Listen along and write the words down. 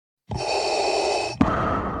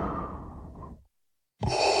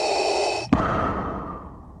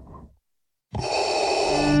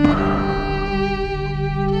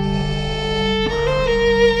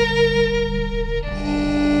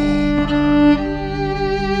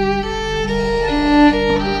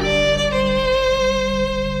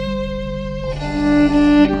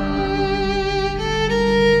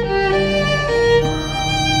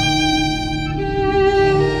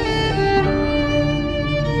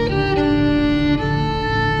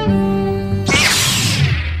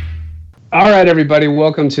All right, everybody,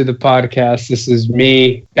 welcome to the podcast. This is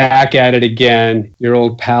me back at it again, your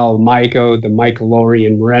old pal Maiko, the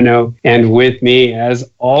Michaelorian Moreno. And with me, as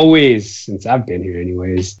always, since I've been here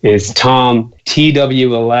anyways, is Tom,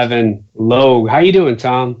 TW11 Logue. How you doing,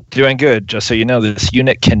 Tom? Doing good. Just so you know, this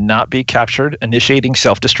unit cannot be captured. Initiating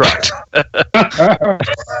self-destruct.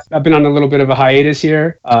 I've been on a little bit of a hiatus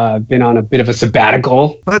here. Been on a bit of a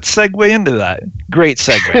sabbatical. Let's segue into that. Great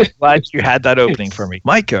segue. Glad you had that opening for me.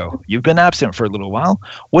 Maiko, you've been absent for a little while.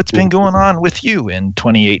 What's been going on with you in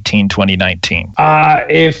 2018, 2019?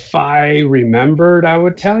 If I remembered, I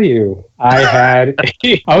would tell you. I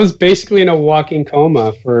was basically in a walking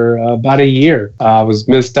coma for about a year. I was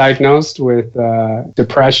misdiagnosed with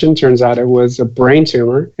depression. Turns out it was a brain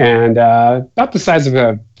tumor, and about the size of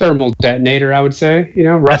a thermal detonator, I would say,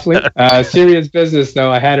 roughly. Serious business,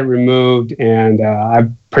 though. I had it removed, and I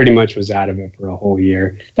pretty much was out of it for a whole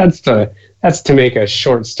year. That's to make a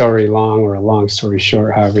short story long or a long story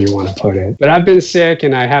short, however you want to put it. But I've been sick,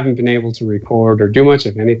 and I haven't been able to record or do much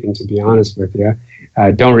of anything, to be honest with you.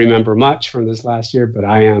 I don't remember much from this last year, but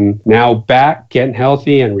I am now back, getting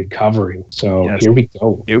healthy and recovering. So yes. Here we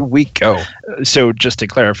go. Here we go. So just to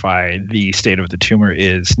clarify, the state of the tumor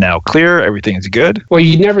is now clear. Everything's good. Well,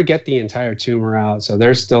 you never get the entire tumor out, so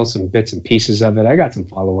there's still some bits and pieces of it. I got some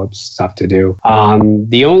follow-up stuff to do.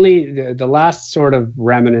 The last sort of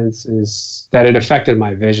remnants is that it affected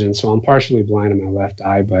my vision. So I'm partially blind in my left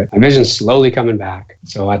eye, but my vision's slowly coming back.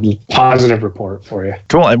 So a positive report for you.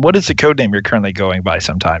 Cool. And what is the code name you're currently going by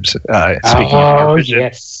sometimes? Speaking of vision.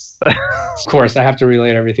 Yes. Of course, I have to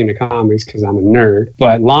relate everything to comics because I'm a nerd.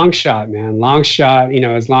 But Longshot, man.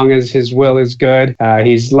 Longshot, as long as his will is good,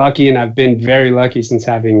 he's lucky, and I've been very lucky since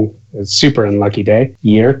having a super unlucky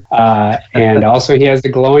year. And also he has the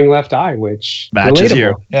glowing left eye, which matches relatable.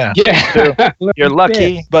 You. Yeah. So you're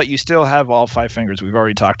lucky, but you still have all 5 fingers. We've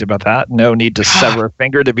already talked about that. No need to sever a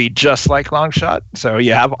finger to be just like Longshot. So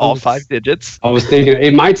you have all 5 digits. I was thinking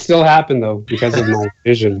it might still happen though because of my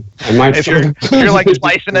vision. If you're like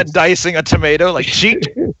slicing and dicing a tomato, like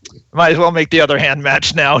chic, might as well make the other hand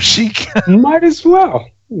match now. Chic. Might as well.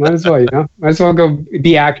 Might as well, Might as well go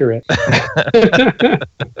be accurate.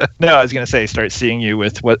 No, I was gonna say, start seeing you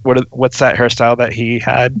with what's that hairstyle that he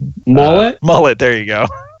had? Mullet. Mullet. There you go.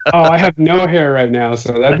 Oh, I have no hair right now,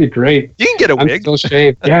 so that'd be great. You can get a wig. I'm still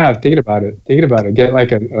shaved. Yeah, thinking about it. Get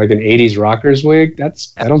like an 80s rockers wig.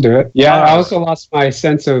 That'll do it. Yeah, I also lost my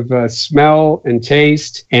sense of smell and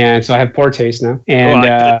taste, and so I have poor taste now. And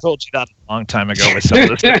I told you that a long time ago with some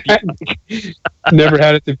of this. Never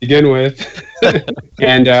had it to begin with.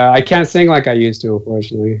 And I can't sing like I used to,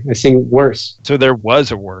 unfortunately. I sing worse. So there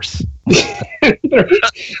was a worse.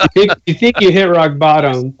 You think you hit rock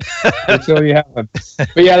bottom until you have.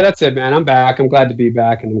 But yeah, that's it, man. I'm back. I'm glad to be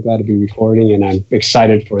back, and I'm glad to be recording, and I'm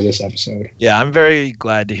excited for this episode. Yeah, I'm very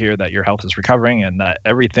glad to hear that your health is recovering and that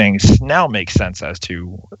everything now makes sense as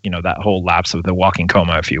to, that whole lapse of the walking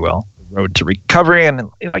coma, if you will. Road to recovery, and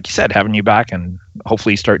like you said, having you back and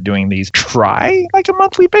hopefully start doing these like a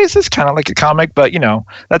monthly basis, kind of like a comic, but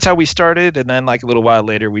that's how we started, and then like a little while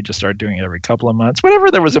later we just started doing it every couple of months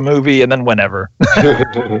whenever there was a movie, and then whenever.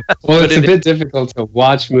 Well, it's a bit difficult to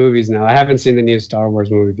watch movies now. I haven't seen the new Star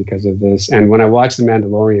Wars movie because of this, and when I watch The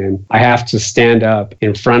Mandalorian, I have to stand up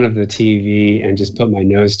in front of the TV and just put my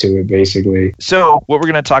nose to it, basically. So what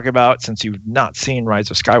we're going to talk about, since you've not seen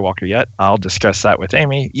Rise of Skywalker yet, I'll discuss that with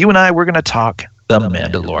Amy. You and I, we're going to talk The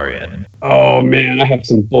Mandalorian. Oh, man, I have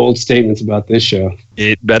some bold statements about this show.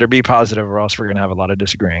 It better be positive or else we're going to have a lot of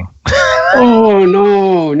disagreeing. Oh,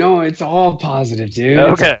 no, it's all positive, dude.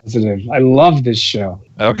 Okay. It's positive. I love this show.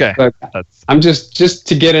 Okay. Look, I'm just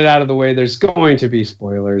to get it out of the way, there's going to be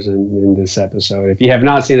spoilers in this episode. If you have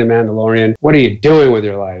not seen The Mandalorian, what are you doing with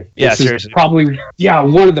your life? Yeah, this is probably,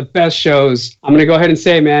 one of the best shows, I'm going to go ahead and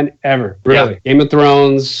say, man, ever. Really. Yeah. Game of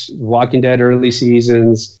Thrones, Walking Dead early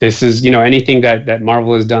seasons. This is, anything that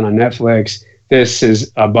Marvel has done on Netflix. This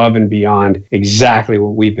is above and beyond exactly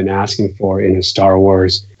what we've been asking for in a Star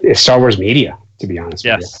Wars media, to be honest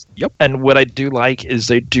with you. Yep. And what I do like is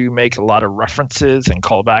they do make a lot of references and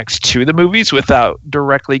callbacks to the movies without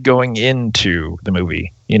directly going into the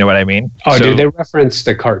movie. You know what I mean? Oh, dude, they reference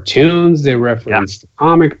the cartoons, they reference the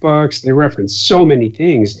comic books, they reference so many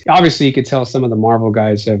things. Obviously, you could tell some of the Marvel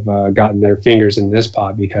guys have gotten their fingers in this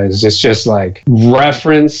pot because it's just like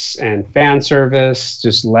reference and fan service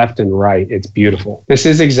just left and right. It's beautiful. This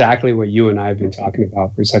is exactly what you and I have been talking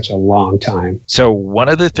about for such a long time. So one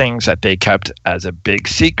of the things that they kept as a big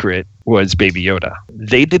secret was Baby Yoda.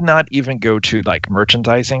 They did not even go to like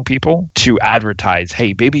merchandising people to advertise,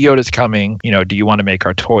 hey, Baby Yoda's coming, do you want to make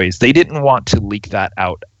our toys? They didn't want to leak that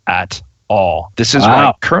out at all. This is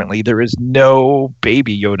why currently there is no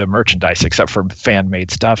Baby Yoda merchandise except for fan-made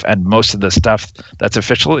stuff, and most of the stuff that's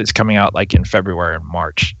official is coming out like in February and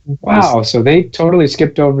March. Wow, so they totally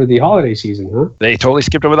skipped over the holiday season, huh? They totally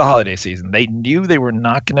skipped over the holiday season. They knew they were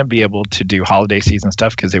not going to be able to do holiday season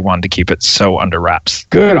stuff because they wanted to keep it so under wraps.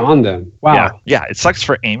 Good on them. Wow. Yeah, it sucks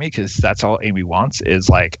for Amy because that's all Amy wants is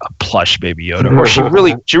like a plush Baby Yoda, or she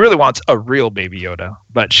really wants a real Baby Yoda,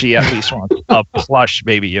 but she at least wants a plush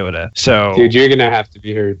Baby Yoda. So, dude, you're gonna have to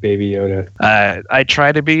be her Baby Yoda. I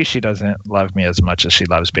try to be. She doesn't love me as much as she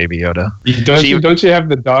loves Baby Yoda. Don't you have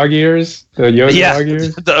the dog ears? The Yoda dog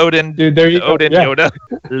ears? The Odin. Dude, there you go. Odin Yoda.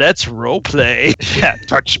 Let's role play. Yeah,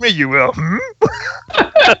 touch me, you will.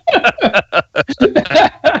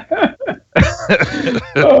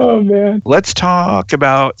 Oh man. Let's talk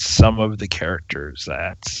about some of the characters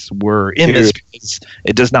that were in this, because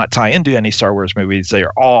it does not tie into any Star Wars movies. They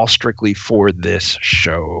are all strictly for this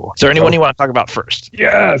show. Is there anyone you want to talk about first?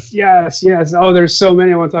 Yes. Oh, there's so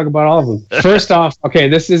many. I want to talk about all of them. First off, okay,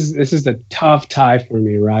 this is a tough tie for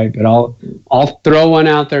me, right? But I'll throw one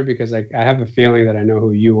out there because I have a feeling that I know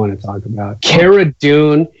who you want to talk about. Cara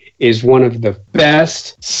Dune is one of the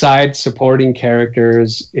best side supporting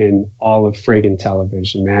characters in all of friggin'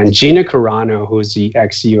 television, man. Gina Carano, who's the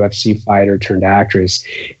ex-UFC fighter turned actress,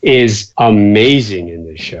 is amazing in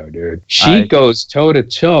this show, dude. She goes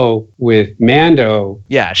toe-to-toe with Mando.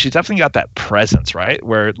 Yeah, she's definitely got that presence, right?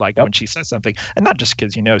 Where, like, when she says something, and not just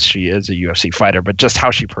because, she is a UFC fighter, but just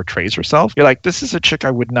how she portrays herself, you're like, this is a chick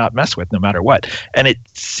I would not mess with no matter what. And it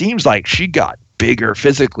seems like she got bigger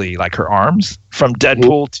physically, like her arms, from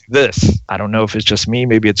Deadpool to this. I don't know if it's just me,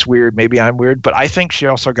 maybe it's weird, maybe I'm weird, but I think she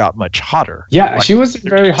also got much hotter. Yeah, like, she was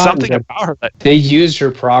very hot. Something about her that they used her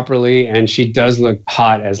properly, and she does look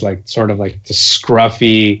hot as like sort of like the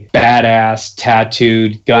scruffy, badass,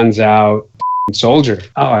 tattooed, guns out soldier.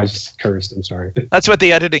 Oh, I just cursed. I'm sorry. That's what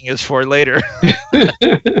the editing is for later.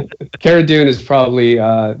 Cara Dune is probably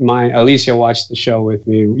Alicia watched the show with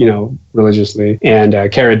me, religiously. And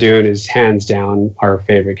Cara Dune is hands down our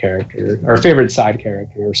favorite character, our favorite side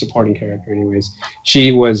character, or supporting character anyways.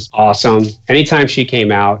 She was awesome. Anytime she came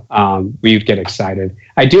out, we'd get excited.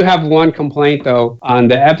 I do have one complaint, though, on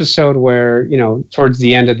the episode where, towards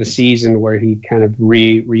the end of the season where he kind of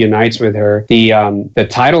reunites with her, the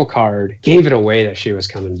title card gave it away that she was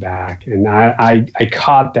coming back. And I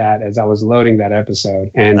caught that as I was loading that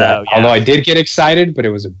episode. And although I did get excited, but it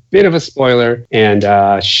was a bit of a spoiler, and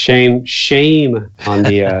shame on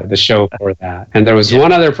the show for that. And there was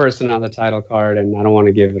one other person on the title card, and I don't want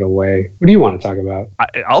to give it away. What do you want to talk about?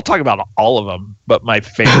 I'll talk about all of them, but my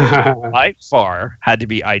favorite by far had to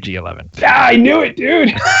be IG-11. Yeah, I knew it,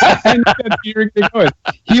 dude. I knew that's where you were going.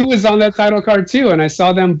 He was on that title card too, and I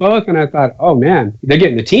saw them both, and I thought, oh man, they're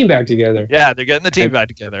getting the team back together. Yeah, they're getting the team back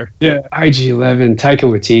together. Yeah, IG-11, Taika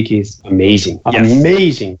Waititi's amazing. Yes.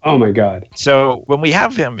 Amazing. Oh my god. So when we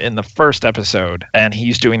have him in the first episode, and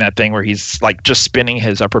he's doing that thing where he's like just spinning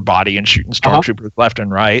his upper body and shooting stormtroopers left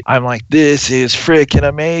and right, I'm like, this is freaking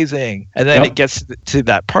amazing. And then it gets to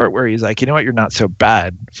that part where he's like, you know what, you're not so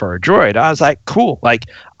bad for a droid. I was like, cool. Like,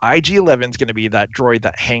 IG-11 is going to be that droid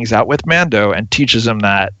that hangs out with Mando and teaches him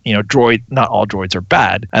that, not all droids are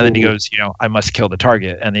bad. And then he goes, I must kill the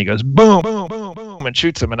target. And then he goes, boom, boom, boom, boom, and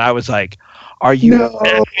shoots him. And I was like, are you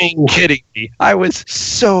effing kidding me? I was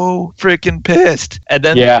so freaking pissed. And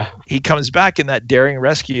then he comes back in that daring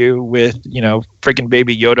rescue with, freaking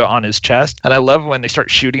Baby Yoda on his chest. And I love when they start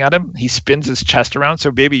shooting at him, he spins his chest around so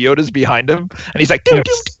Baby Yoda's behind him. And he's like, doo,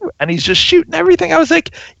 doo, doo, and he's just shooting everything. I was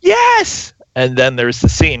like, yes! And then there's the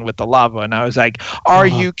scene with the lava, and I was like, are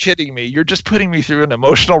you kidding me? You're just putting me through an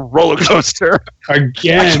emotional roller coaster.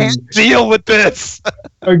 Again. I can't deal with this.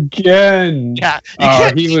 Again. Yeah. You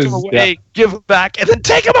can't take him away, give him back, and then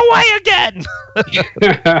take him away again.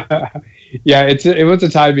 Yeah, it was a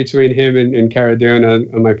tie between him and Cara Dune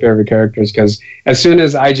on my favorite characters, because as soon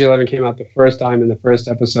as IG-11 came out the first time in the first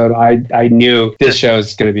episode, I knew this show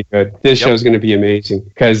is going to be good. This show is going to be amazing,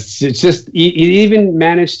 because it's just, he even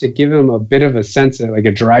managed to give him a bit of a sense of, like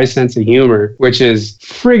a dry sense of humor, which is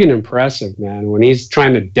friggin' impressive, man. When he's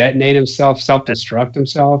trying to detonate himself, self-destruct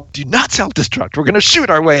himself. Do not self-destruct. We're going to shoot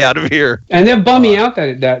our way out of here. And they're bumming out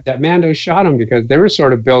that Mando shot him, because they were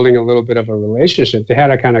sort of building a little bit of a relationship. They had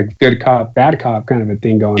a kind of good cop, cop, bad cop kind of a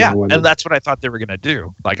thing going on with and it. that's what I thought they were going to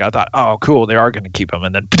do. Like, I thought, oh, cool, they are going to keep him.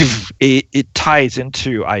 And then it ties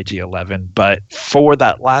into IG-11. But for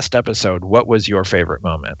that last episode, what was your favorite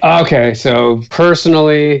moment? Okay, so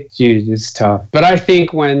personally, geez, it's tough. But I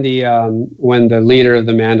think when the leader of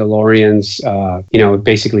the Mandalorians,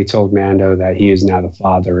 basically told Mando that he is now the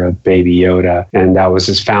father of Baby Yoda, and that was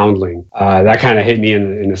his foundling, that kind of hit me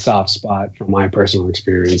in a soft spot from my personal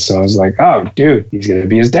experience. So I was like, oh, dude, he's going to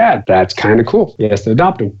be his dad. That's kind of cool. He has to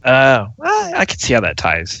adopt him. I can see how that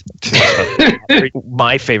ties.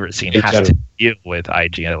 My favorite scene has to deal with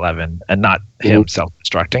IG-11 and not him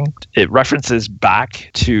self-destructing. It references back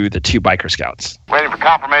to the 2 biker scouts. Waiting for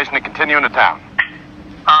confirmation to continue into town.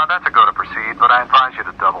 That's a go to proceed, but I advise you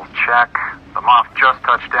to double check. The Moff just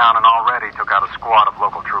touched down and already took out a squad of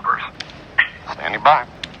local troopers. Standing by.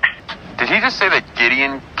 Did he just say that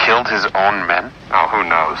Gideon killed his own men? Oh, who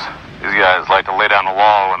knows? These guys like to lay down the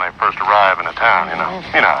law when they first arrive in a town, you know.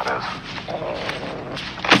 You know how it is.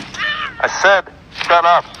 I said, shut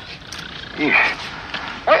up. Eesh.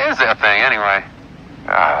 What is that thing, anyway?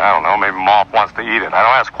 I don't know. Maybe Moff wants to eat it. I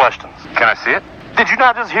don't ask questions. Can I see it? Did you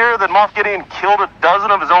not just hear that Moff Gideon killed a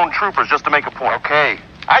dozen of his own troopers just to make a point? Okay.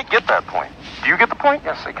 I get that point. Do you get the point?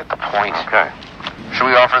 Yes, I get the point. Okay. Should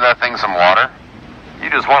we offer that thing some water? You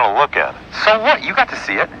just want to look at it. So what? You got to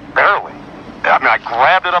see it? Barely. I mean, I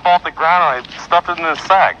grabbed it up off the ground and I stuffed it in this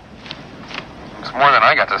sack. It's more than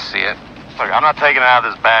I got to see it. Look, I'm not taking it out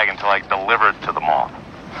of this bag until I deliver it to the Moff.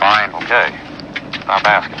 Fine. Okay. Stop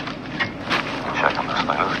asking. Check on this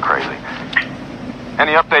thing. This is crazy.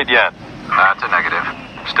 Any update yet? That's a negative.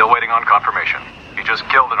 Still waiting on confirmation. He just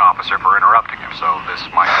killed an officer for interrupting him, so this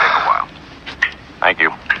might take a while. Thank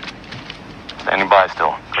you. Standing by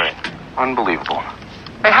still. Great. Unbelievable.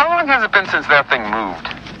 Hey, how long has it been since that thing moved?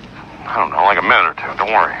 I don't know, like a minute or two.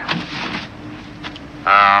 Don't worry.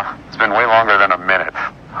 It's been way longer than a minute.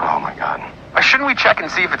 Oh, my God. Shouldn't we check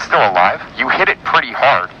and see if it's still alive? You hit it pretty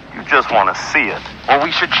hard. You just want to see it. Well,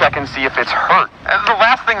 we should check and see if it's hurt. The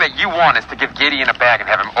last thing that you want is to give Gideon a bag and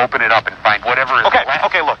have him open it up and find whatever is left.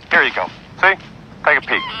 Okay, look. Here you go. See? Take a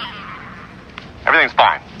peek. Everything's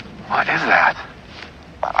fine. What is that?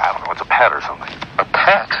 I don't know. It's a pet or something. A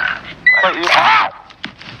pet? Ow!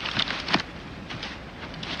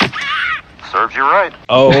 Serves you right.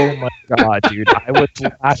 Oh my God, dude. I was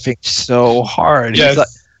laughing so hard. Yes.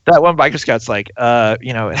 That one biker scout's like,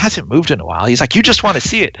 it hasn't moved in a while. He's like, you just want to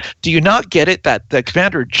see it. Do you not get it that the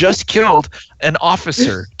commander just killed an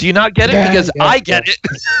officer? Do you not get it? Because I get it.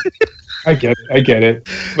 I get it.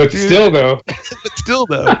 But Dude. still, though.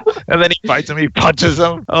 And then he fights him, he punches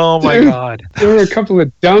him. Oh my God. There were a couple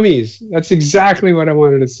of dummies. That's exactly what I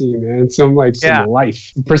wanted to see, man. Some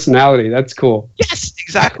life, personality. That's cool. Yes,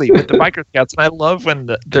 exactly. With the biker scouts. And I love when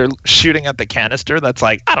they're shooting at the canister that's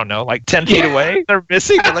like, I don't know, like 10 feet away. They're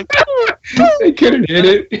missing. They're like, They couldn't hit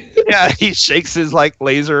it. yeah, he shakes his like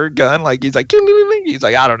laser gun. Like he's like,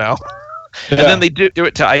 I don't know. And then they do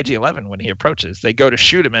it to IG-11 when he approaches. They go to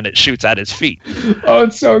shoot him and it shoots at his feet. Oh,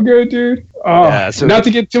 it's so good, dude. Oh, Yeah, so not to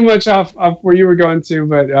get too much off where you were going to,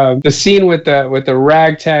 but the scene with the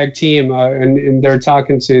ragtag team, and they're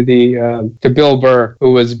talking to to Bill Burr,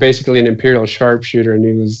 who was basically an Imperial sharpshooter, and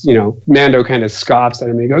he was, Mando kind of scoffs at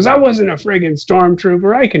him. He goes, "I wasn't a friggin'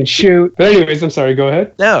 stormtrooper. I can shoot." But anyways, I'm sorry. Go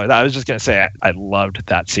ahead. No, I was just gonna say I loved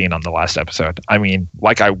that scene on the last episode. I mean,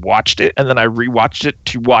 like I watched it and then I rewatched it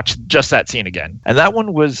to watch just that scene again. And that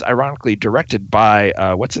one was ironically directed by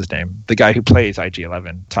what's his name, the guy who plays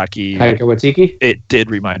IG-11, Taika Waititi. It did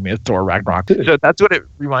remind me of Thor Ragnarok. So that's what it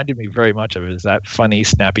reminded me very much of, is that funny,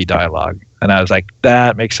 snappy dialogue. And I was like,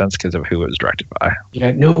 that makes sense because of who it was directed by.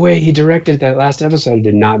 Yeah, no way he directed that last episode. I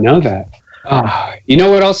did not know that. You know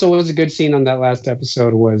what also was a good scene on that last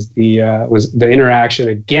episode was the interaction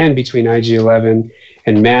again between IG-11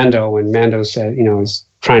 and Mando, when Mando said, is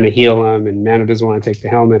trying to heal him, and Mando doesn't want to take the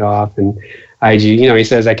helmet off, and IG, he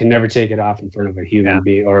says, "I can never take it off in front of a human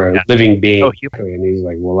being or a living being." And he's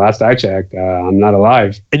like, "Well, last I checked, I'm not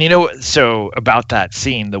alive." And so about that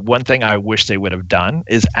scene, the one thing I wish they would have done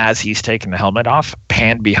is, as he's taking the helmet off,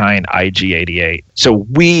 pan behind IG-88. So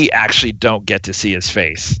we actually don't get to see his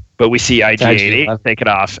face. But we see IG-88 take it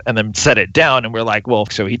off and then set it down, and we're like, well,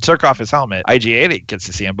 so he took off his helmet. IG-88 gets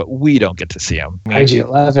to see him, but we don't get to see him.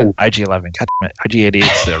 IG-11. IG-11. God damn it.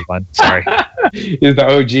 IG-88's there, one. Sorry. He's the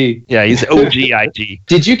OG. Yeah, he's OG IG.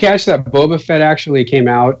 Did you catch that Boba Fett actually came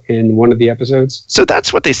out in one of the episodes? So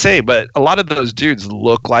that's what they say, but a lot of those dudes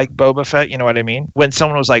look like Boba Fett, you know what I mean? When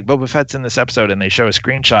someone was like, Boba Fett's in this episode, and they show a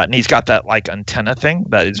screenshot, and he's got that like antenna thing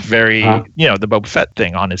that is very, the Boba Fett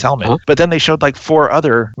thing on his helmet. But then they showed like 4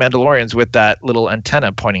 other Mandalorian Mandalorians with that little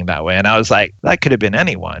antenna pointing that way. And I was like, that could have been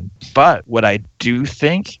anyone. But what I do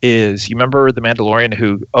think is, you remember the Mandalorian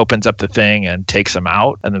who opens up the thing and takes him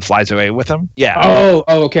out and then flies away with him? Yeah. Oh,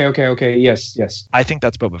 okay. Yes. I think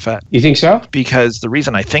that's Boba Fett. You think so? Because the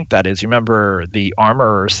reason I think that is, you remember the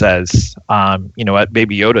armorer says, you know what,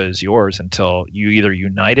 Baby Yoda is yours until you either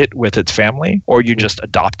unite it with its family or you just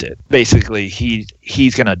adopt it. Basically,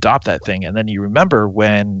 he's going to adopt that thing. And then you remember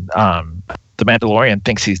when the Mandalorian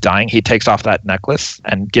thinks he's dying, he takes off that necklace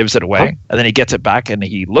and gives it away. And then he gets it back and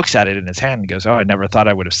he looks at it in his hand and goes, oh, I never thought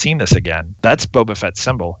I would have seen this again. That's Boba Fett's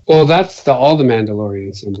symbol. Well, that's all the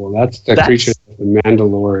Mandalorian symbol. That's the creature that the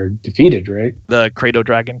Mandalore defeated, right? The Credo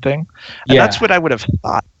Dragon thing. And that's what I would have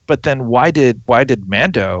thought. But then why did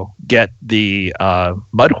Mando get the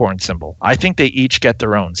Mudhorn symbol? I think they each get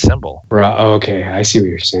their own symbol. Right. Okay, I see what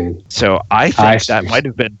you're saying. So I think that might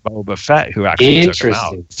have been Boba Fett who actually took him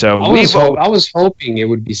out. So I was hoping it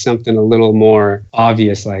would be something a little more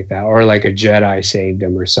obvious like that, or like a Jedi saved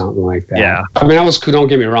him or something like that. Yeah. I mean, don't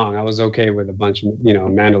get me wrong, I was okay with a bunch of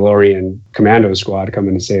Mandalorian commando squad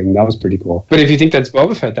coming to save him. That was pretty cool. But if you think that's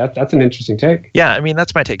Boba Fett, that's an interesting take. Yeah, I mean,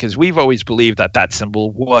 that's my take, because we've always believed that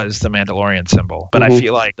symbol was the Mandalorian symbol. But I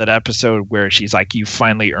feel like that episode where she's like, you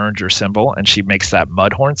finally earned your symbol, and she makes that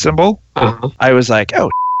Mudhorn symbol, I was like, oh,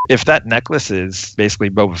 if that necklace is basically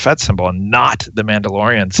Boba Fett's symbol and not the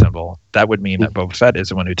Mandalorian symbol, that would mean that Boba Fett is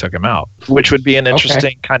the one who took him out, which would be an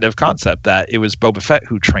interesting kind of concept, that it was Boba Fett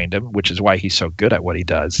who trained him, which is why he's so good at what he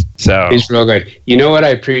does. So he's real good. You know what I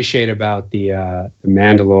appreciate about the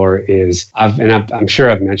Mandalore is, I'm sure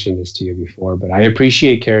I've mentioned this to you before, but I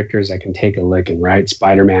appreciate characters that can take a licking, right?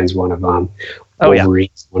 Spider-Man's one of them.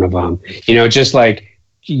 Wolverine's one of them. Just like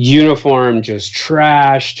uniform just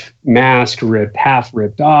trashed, mask half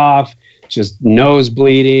ripped off, just nose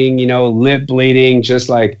bleeding, lip bleeding, just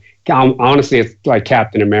like, honestly, it's like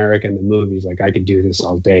Captain America in the movies. Like, I could do this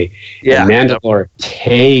all day. Yeah, and Mandalore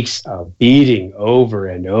takes a beating over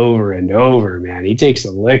and over and over, man. He takes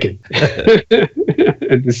a licking.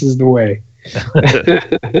 This is the way.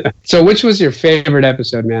 So which was your favorite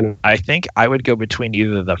episode, man? I think I would go between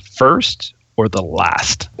either the first or the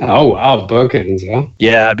last. Oh, wow. Bookends, yeah.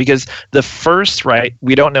 Yeah, because the first, right,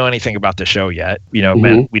 we don't know anything about the show yet. We know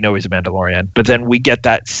he's a Mandalorian, but then we get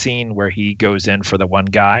that scene where he goes in for the one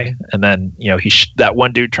guy, and then, that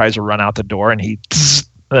one dude tries to run out the door, and he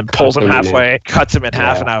then pulls him halfway, cuts him in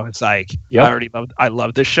half, and I was like, I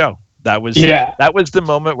love this show. That was the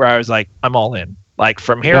moment where I was like, I'm all in. Like,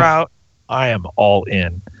 from here out, I am all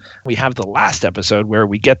in. We have the last episode where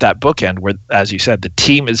we get that bookend where, as you said, the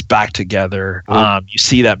team is back together. You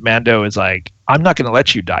see that Mando is like, I'm not going to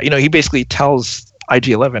let you die. He basically tells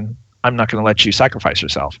IG-11, I'm not going to let you sacrifice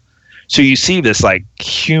yourself. So you see this like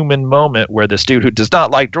human moment where this dude who does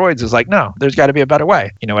not like droids is like, no, there's got to be a better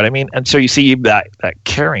way. You know what I mean? And so you see that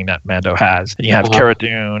caring that Mando has. And you have Cara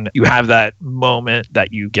Dune. You have that moment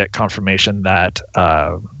that you get confirmation that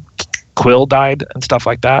Quill died and stuff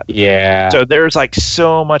like that. Yeah. So there's like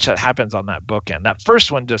so much that happens on that bookend. That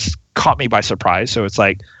first one just caught me by surprise. So it's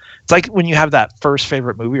like when you have that first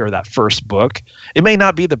favorite movie or that first book, it may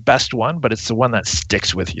not be the best one, but it's the one that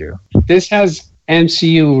sticks with you. This has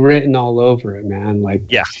MCU written all over it, man. Like,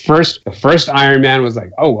 the first Iron Man was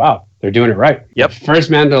like, oh wow, they're doing it right. Yep. The first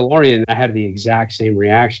Mandalorian, I had the exact same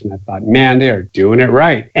reaction. I thought, man, they are doing it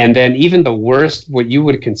right. And then even the worst, what you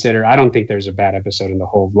would consider, I don't think there's a bad episode in the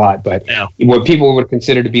whole lot, but what people would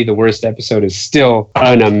consider to be the worst episode is still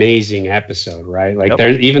an amazing episode, right? Like,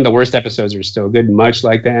 even the worst episodes are still good, much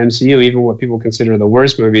like the MCU. Even what people consider the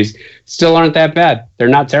worst movies still aren't that bad. They're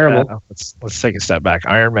not terrible. Let's take a step back.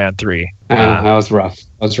 Iron Man 3. That was rough.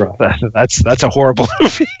 That's a horrible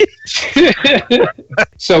movie.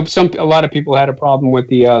 So a lot of people had a problem with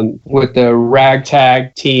the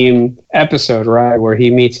ragtag team episode, right, where he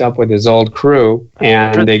meets up with his old crew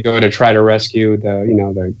and they go to try to rescue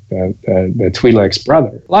the Twi'lek's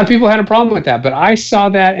brother. A lot of people had a problem with that, but I saw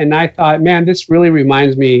that and I thought, man, this really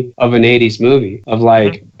reminds me of an 80s movie of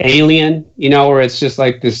like Alien, where it's just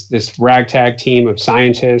like this ragtag team of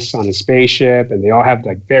scientists on a spaceship, and they all have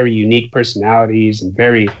like very unique personalities and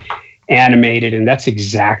very animated, and that's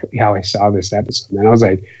exactly how I saw this episode. And I was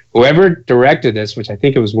like, whoever directed this, which I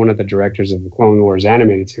think it was one of the directors of the Clone Wars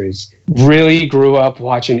animated series, really grew up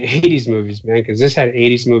watching 80s movies, man, because this had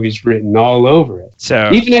 80s movies written all over it.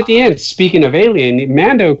 So even at the end, speaking of Alien,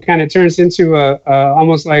 Mando kind of turns into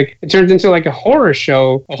almost like a horror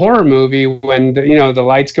show, a horror movie when the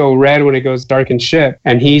lights go red when it goes dark in ship,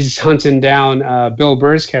 and he's hunting down Bill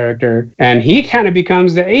Burr's character, and he kind of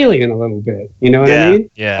becomes the alien a little bit. You know what I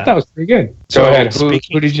mean? Yeah. I thought it was pretty good. Go ahead.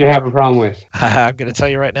 Who did you have a problem with? I'm going to tell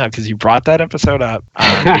you right now. now because you brought that episode up.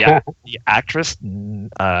 The actress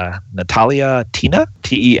Natalia Tina,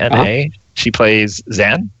 Tena, she plays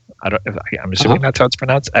Zan. I'm assuming that's how it's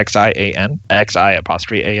pronounced. Xian,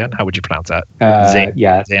 Xi''an. How would you pronounce that?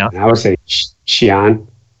 Zan. I would say Xian.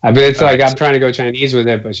 I mean, it's I'm trying to go Chinese with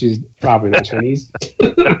it, but she's probably not Chinese.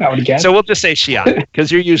 I would guess. So we'll just say Xian,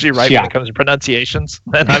 because you're usually right when it comes to pronunciations,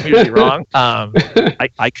 and I'm usually wrong.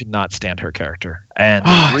 I could not stand her character, and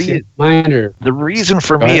the reason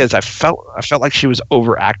for me is I felt like she was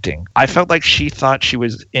overacting. I felt like she thought she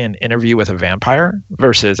was in Interview with a Vampire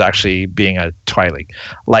versus actually being a Twilight.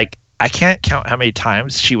 Like, I can't count how many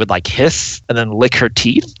times she would like hiss and then lick her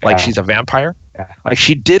teeth like she's a vampire. Yeah. Like,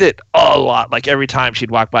 she did it a lot. Like, every time she'd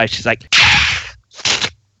walk by, she's like,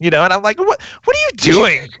 and I'm like, what are you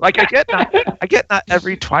doing? Like, I get not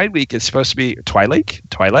every Twi'lek is supposed to be Twi'lek.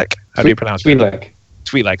 How do you pronounce it?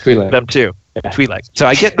 Twi'lek. Them too. Yeah. Twi'lek. So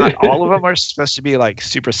I get not all of them are supposed to be like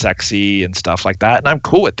super sexy and stuff like that, and I'm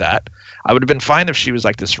cool with that. I would have been fine if she was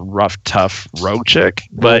like this rough, tough rogue chick,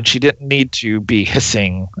 but she didn't need to be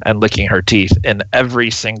hissing and licking her teeth in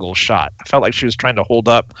every single shot. I felt like she was trying to hold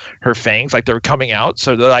up her fangs like they were coming out,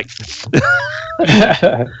 so they're like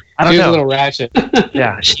I don't know. A little ratchet.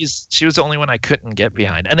 Yeah, she was the only one I couldn't get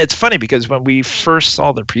behind. And it's funny because when we first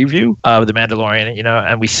saw the preview of The Mandalorian,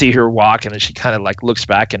 and we see her walk and then she kind of like looks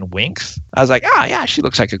back and winks, I was like, yeah, she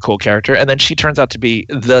looks like a cool character. And then she turns out to be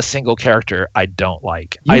the single character I don't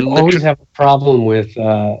like. I always have a problem with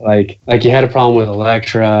like you had a problem with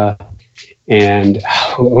Elektra, and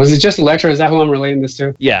was it just Elektra? Is that who I'm relating this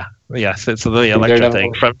to? Yeah. Yes, it's the Elektra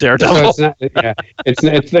thing from Daredevil. So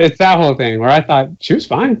it's that whole thing where I thought she was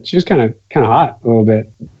fine. She was kind of hot a little bit.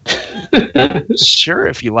 Sure,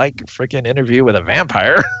 if you like freaking Interview with a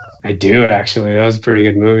Vampire. I do, actually. That was a pretty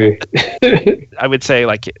good movie. I would say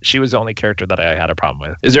like she was the only character that I had a problem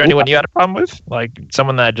with. Is there anyone you had a problem with? Like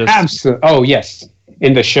someone that just absolutely? Oh yes.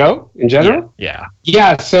 In the show, in general? Yeah.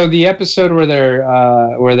 So the episode where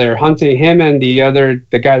they're hunting him and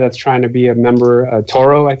the guy that's trying to be a member,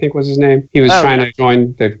 Toro, I think was his name. He was trying to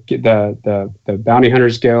join the Bounty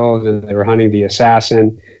Hunters Guild, and they were hunting the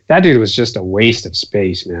assassin. That dude was just a waste of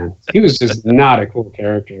space, man. He was just not a cool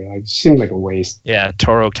character. Like, seemed like a waste. Yeah,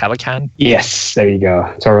 Toro Calican. Yes, there you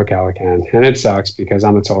go, Toro Calican. And it sucks because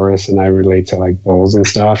I'm a Taurus and I relate to like bulls and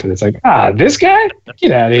stuff, and it's like, this guy,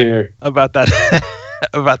 get out of here. About that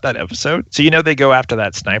episode. So they go after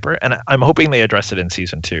that sniper, and I'm hoping they address it in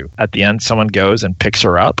season 2. At the end, someone goes and picks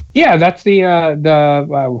her up. Yeah, that's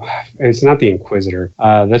it's not the Inquisitor.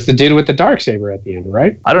 That's the dude with the Darksaber at the end,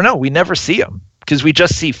 right? I don't know. We never see him because we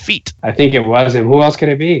just see feet. I think it was him. Who else could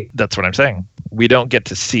it be? That's what I'm saying. We don't get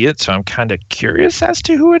to see it, so I'm kind of curious as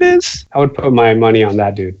to who it is. I would put my money on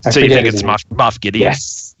that dude. So you think it's Moff Gideon?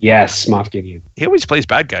 Yes, Moff Gideon. He always plays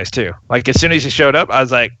bad guys too. Like, as soon as he showed up, I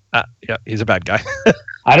was like, yeah, he's a bad guy.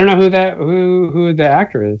 I don't know who the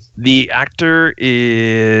actor is. The actor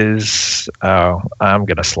is I'm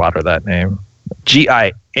gonna slaughter that name.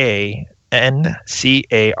 Giancarlo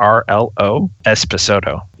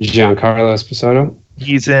Esposito. Giancarlo Esposito.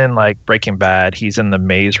 He's in like Breaking Bad. He's in the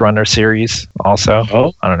Maze Runner series also.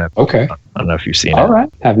 Oh, I don't know. Okay. I don't know if you've seen it. All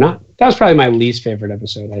right. Have not. That was probably my least favorite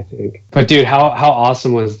episode, I think. But dude, how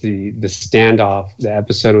awesome was the standoff, the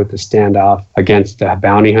episode with the standoff against the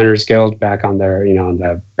Bounty Hunters Guild back on their, on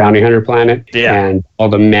the Bounty Hunter planet. Yeah. And all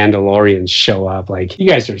the Mandalorians show up. Like, you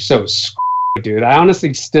guys are so dude. I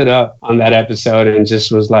honestly stood up on that episode and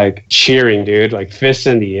just was like cheering, dude, like fists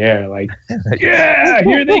in the air, like, yeah,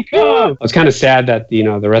 here they come. I was kind of sad that,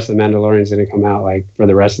 the rest of the Mandalorians didn't come out like for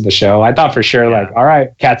the rest of the show. I thought for sure, like, all right,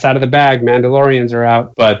 cat's out of the bag, Mandalorians are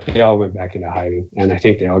out, but they all went back into hiding. And I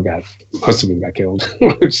think most of them got killed,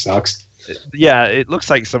 which sucks. Yeah, it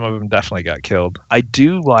looks like some of them definitely got killed. I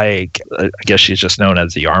do like, I guess she's just known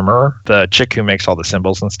as the Armorer, the chick who makes all the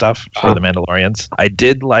symbols and stuff for the Mandalorians. I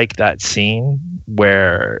did like that scene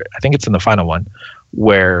where, I think it's in the final one,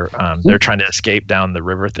 where they're trying to escape down the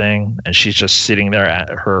river thing, and she's just sitting there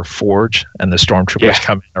at her forge, and the stormtroopers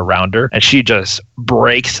come around her, and she just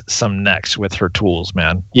breaks some necks with her tools,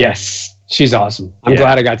 man. Yes. She's awesome. I'm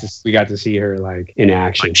glad we got to see her like in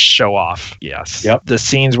action. Like, show off. Yes. Yep. The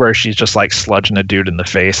scenes where she's just like sludging a dude in the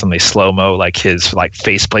face and they slow-mo like his like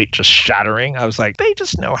faceplate just shattering. I was like, they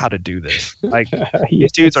just know how to do this. Like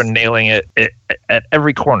these dudes are nailing it at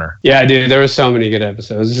every corner. Yeah, dude, there were so many good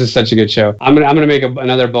episodes. This is such a good show. I'm gonna make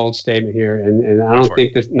another bold statement here, and I don't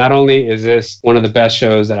think this. Not only is this one of the best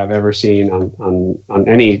shows that I've ever seen on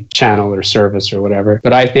any channel or service or whatever,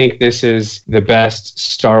 but I think this is the best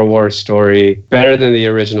Star Wars story story, better than the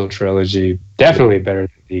original trilogy, definitely better than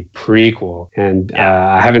the prequel. And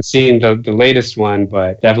I haven't seen the latest one,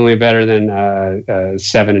 but definitely better than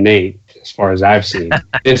 7 and 8 as far as I've seen.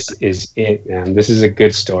 This is it, man. This is a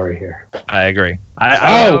good story here. I agree.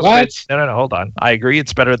 What? No, hold on. I agree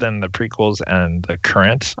it's better than the prequels and the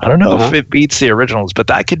current. I don't know if it beats the originals, but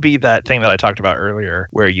that could be that thing that I talked about earlier,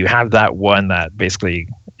 where you have that one that basically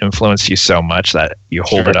influenced you so much that you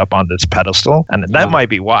hold it up on this pedestal, and that might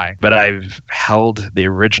be why. But I've held the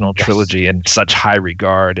original trilogy in such high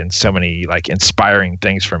regard and so many like inspiring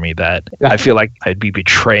things for me that I feel like I'd be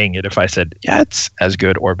betraying it if I said, yeah, it's as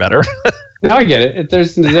good or better. No, I get it.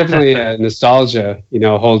 There's definitely nostalgia,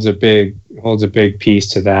 holds a big piece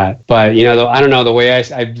to that. But, I don't know, the way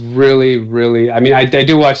I really, I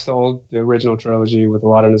do watch the original trilogy with a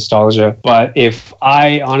lot of nostalgia. But if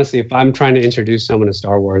I'm trying to introduce someone to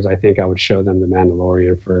Star Wars, I think I would show them The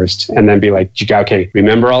Mandalorian first and then be like, okay,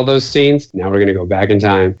 remember all those scenes? Now we're going to go back in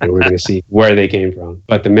time and we're going to see where they came from.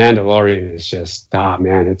 But The Mandalorian is just,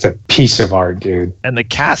 man, it's a piece of art, dude. And the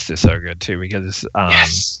cast is so good, too, because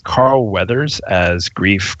Carl Weathers as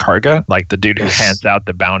Grief Karga, like the dude who hands out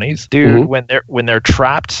the bounties. Dude, when they're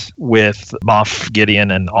trapped with Moff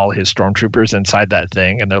Gideon and all his stormtroopers inside that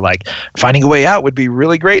thing, and they're like, finding a way out would be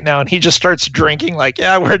really great now, and he just starts drinking like,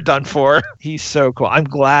 yeah, we're done for. He's so cool. I'm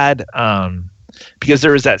glad because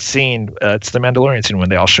there was that scene, it's the Mandalorian scene when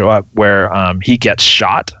they all show up, where he gets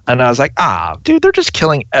shot, and I was like, dude, they're just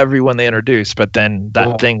killing everyone they introduce. But then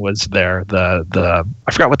that thing was there, the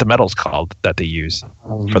I forgot what the metal's called that they use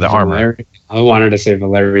for the armor. I wanted to say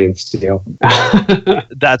Valerian steel.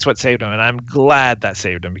 That's what saved him, and I'm glad that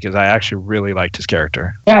saved him because I actually really liked his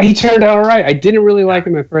character. Yeah, he turned out all right. I didn't really like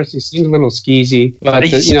him at first. He seemed a little skeezy, but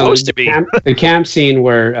he's supposed to be. The camp scene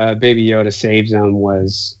where Baby Yoda saves him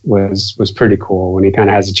was pretty cool. When he kind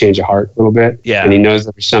of has a change of heart a little bit, and he knows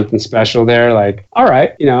there's something special there. Like, all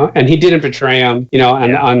right, and he didn't betray him,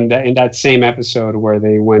 And in that same episode where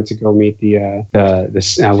they went to go meet he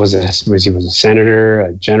was a senator,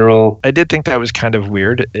 a general. I did think that was kind of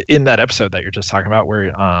weird in that episode that you're just talking about,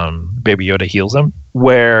 where Baby Yoda heals him,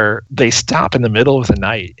 where they stop in the middle of the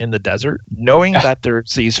night in the desert, knowing that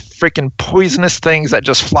there's these freaking poisonous things that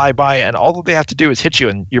just fly by, and all that they have to do is hit you,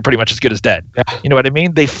 and you're pretty much as good as dead. You know what I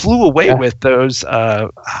mean? They flew away with those.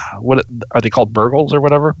 What are they called? Burgles or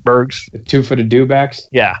whatever? Bergs. The 2-footed dewbacks.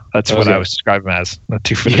 Yeah, that's what I was describing them as. The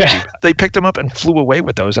 2-footed dewbacks. They picked them up and flew away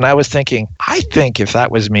with those, and I was thinking, I think if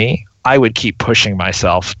that was me, I would keep pushing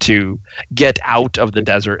myself to get out of the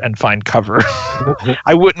desert and find cover.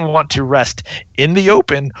 I wouldn't want to rest in the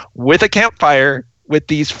open with a campfire with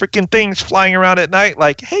these freaking things flying around at night.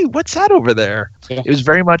 Like, hey, what's that over there? It was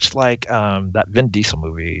very much like that Vin Diesel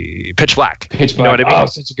movie, Pitch Black. Pitch Black. You know what I mean? Oh,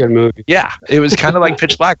 such a good movie. Yeah, it was kind of like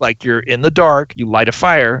Pitch Black. Like, you're in the dark, you light a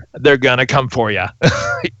fire, they're gonna come for you.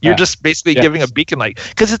 You're just basically giving a beacon light,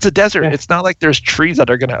 because it's a desert. It's not like there's trees that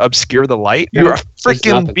are gonna obscure the light. You're a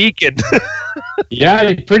freaking beacon.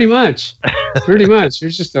 Yeah, pretty much. You're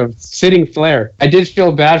just a sitting flare. I did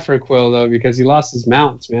feel bad for Quill, though, because he lost his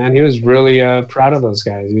mounts, man. He was really proud of those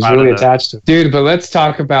guys. He was really attached to them. Dude, but let's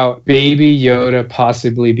talk about Baby Yoda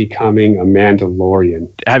possibly becoming a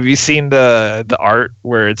Mandalorian. Have you seen the art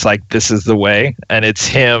where it's like, this is the way, and it's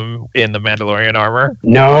him in the Mandalorian armor?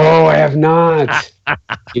 No, I have not.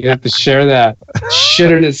 You have to share that.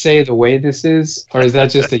 Shouldn't it say the way this is? Or is that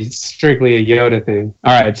just strictly a Yoda thing?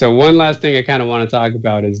 All right, so one last thing I kind of want to talk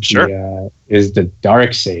about is the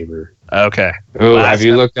Darksaber. Okay. Oh, have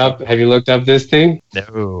you looked up this thing?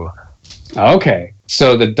 No. Okay.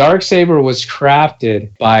 So the Darksaber was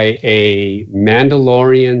crafted by a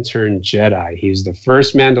Mandalorian turned Jedi. He's the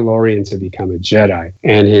first Mandalorian to become a Jedi.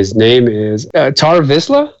 And his name is Tar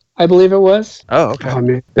Vizsla, I believe it was. Oh,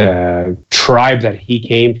 okay. The tribe that he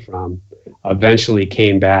came from eventually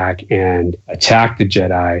came back and attacked the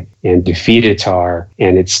Jedi and defeated Tar.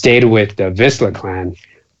 And it stayed with the Vizsla clan.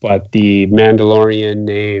 But the Mandalorian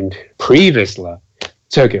named Pre Vizsla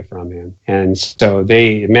took it from him. And so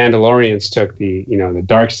Mandalorians took the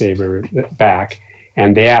Darksaber back,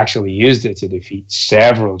 and they actually used it to defeat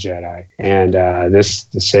several Jedi. And the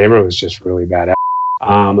saber was just really badass.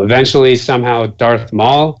 Eventually, somehow, Darth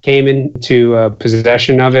Maul came into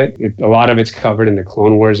possession of it. A lot of it's covered in the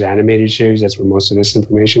Clone Wars animated series. That's where most of this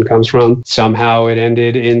information comes from. Somehow, it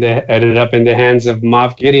ended up in the hands of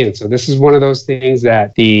Moff Gideon. So this is one of those things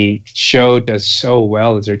that the show does so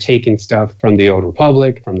well, is they're taking stuff from the Old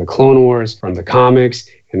Republic, from the Clone Wars, from the comics,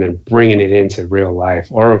 and then bringing it into real life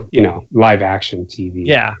or, live action TV.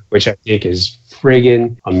 Yeah. Which I think is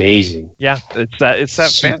friggin' amazing. Yeah, it's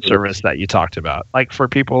that fan service that you talked about. Like, for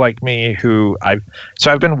people like me who I've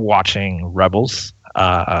been watching Rebels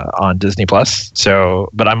on Disney Plus. So,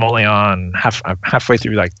 but I'm only on I'm halfway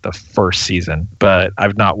through like the first season, but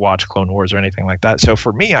I've not watched Clone Wars or anything like that. So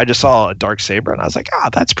for me, I just saw a Darksaber and I was like,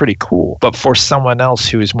 that's pretty cool. But for someone else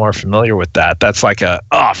who is more familiar with that, that's like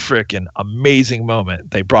freaking amazing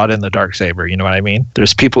moment. They brought in the Darksaber. You know what I mean?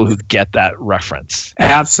 There's people who get that reference.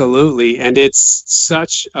 Absolutely. And it's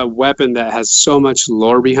such a weapon that has so much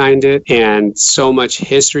lore behind it and so much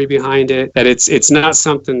history behind it that it's not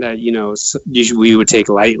something that, usually we would take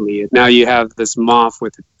lightly. Now you have this Moff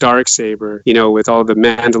with a Darksaber, with all the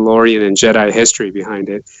Mandalorian and Jedi history behind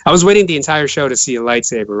it. I was waiting the entire show to see a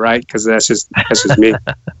lightsaber, right? Because that's just me.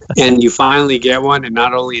 And you finally get one, and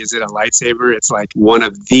not only is it a lightsaber, it's like one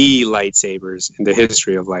of the lightsabers in the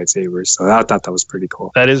history of lightsabers. So I thought that was pretty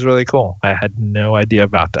cool. That is really cool. I had no idea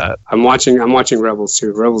about that. I'm watching Rebels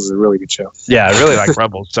too. Rebels is a really good show. Yeah, I really like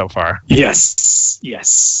Rebels so far. Yes.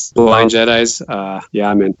 Blind Jedis. Yeah,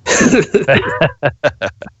 I'm in.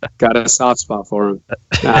 Got a soft spot for him.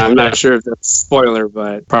 I'm not sure if that's a spoiler,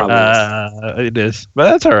 but probably it is.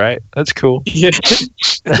 But that's all right. That's cool. Yeah.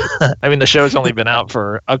 I mean, the show's only been out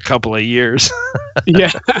for a couple of years.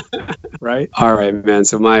 Yeah. Right. All right, man.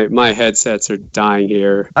 So my headsets are dying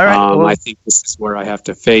here. All right. I think this is where I have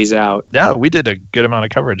to phase out. Yeah, we did a good amount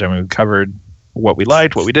of coverage. I mean, we covered what we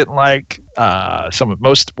liked, what we didn't like, most of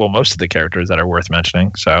the characters that are worth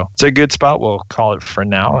mentioning. So it's a good spot. We'll call it for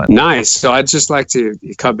now. Nice. So I'd just like to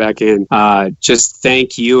cut back in. Just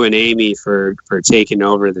thank you and Amy for taking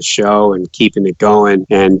over the show and keeping it going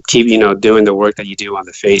and keep doing the work that you do on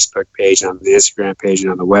the Facebook page, on the Instagram page, and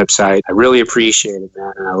on the website. I really appreciate it,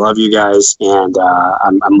 man. And I love you guys, and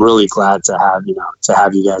I'm really glad to have you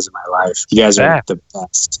guys in my life. You guys are the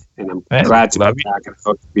best. And I'm glad to be back and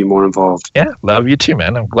hope to be more involved. Yeah, love you too,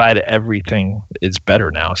 man. I'm glad everything is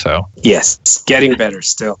better now. So yes, getting better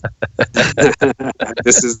still.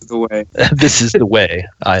 This is the way. This is the way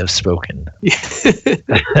I have spoken.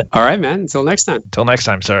 All right, man. Until next time. Until next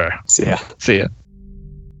time, sir. See ya. See ya.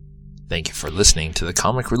 Thank you for listening to the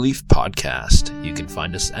Comic Relief Podcast. You can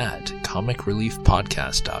find us at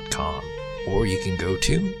comicreliefpodcast.com, or you can go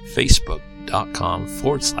to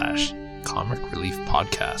facebook.com/Comic Relief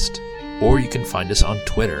Podcast, or you can find us on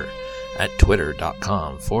Twitter at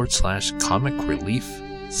twitter.com/Comic Relief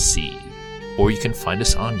C, or you can find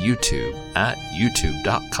us on YouTube at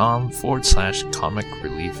youtube.com/Comic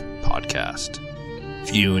Relief Podcast.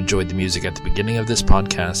 If you enjoyed the music at the beginning of this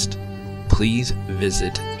podcast, please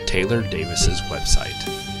visit Taylor Davis's website.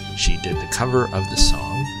 She did the cover of the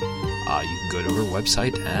song. You can go to her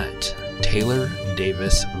website at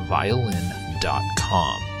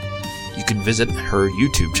taylordavisviolin.com. You can visit her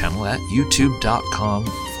YouTube channel at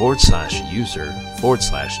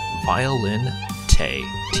youtube.com/user/violin-tay,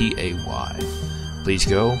 Tay. Please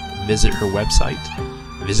go visit her website,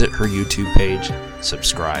 visit her YouTube page,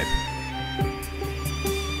 subscribe.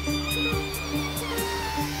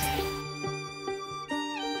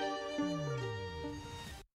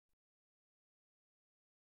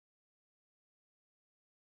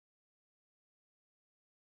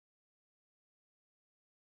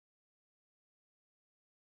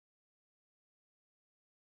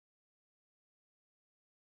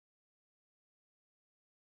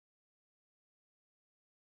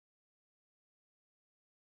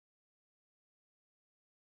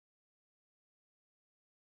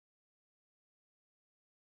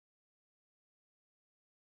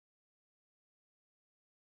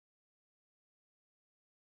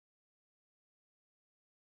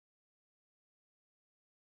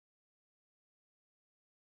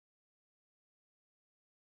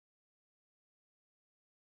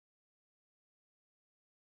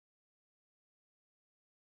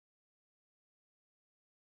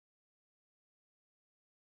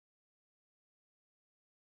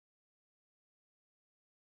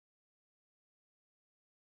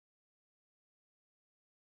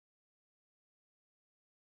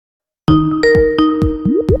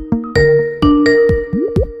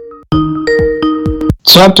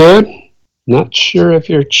 What's up, dude? Not sure if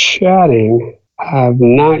you're chatting. I've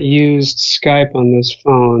not used Skype on this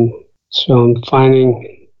phone, so I'm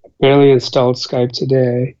barely installed Skype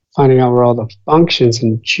today, finding out where all the functions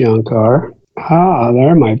and junk are.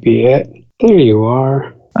 There might be it. There you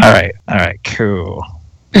are. All right, cool.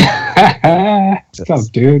 What's up,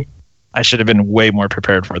 dude? I should have been way more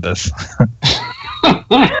prepared for this.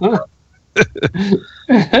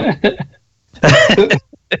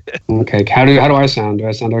 Okay, how do I sound? Do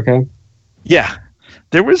I sound okay? Yeah.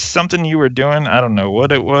 There was something you were doing. I don't know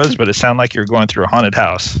what it was, but it sounded like you were going through a haunted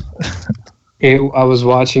house. I was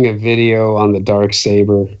watching a video on the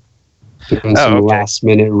Darksaber, doing some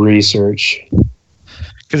last-minute research.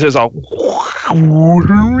 Because it was all,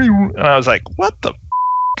 and I was like, "What the?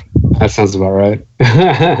 That sounds about right.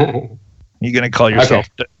 You gonna call yourself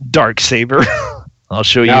Dark Saber? I'll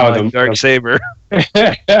show you my Dark Saber.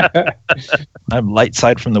 I'm light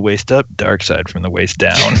side from the waist up, dark side from the waist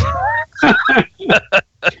down."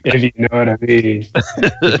 If you know what I mean.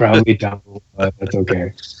 You probably don't, but that's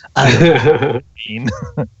okay. I mean.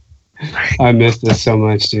 I miss this so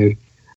much, dude.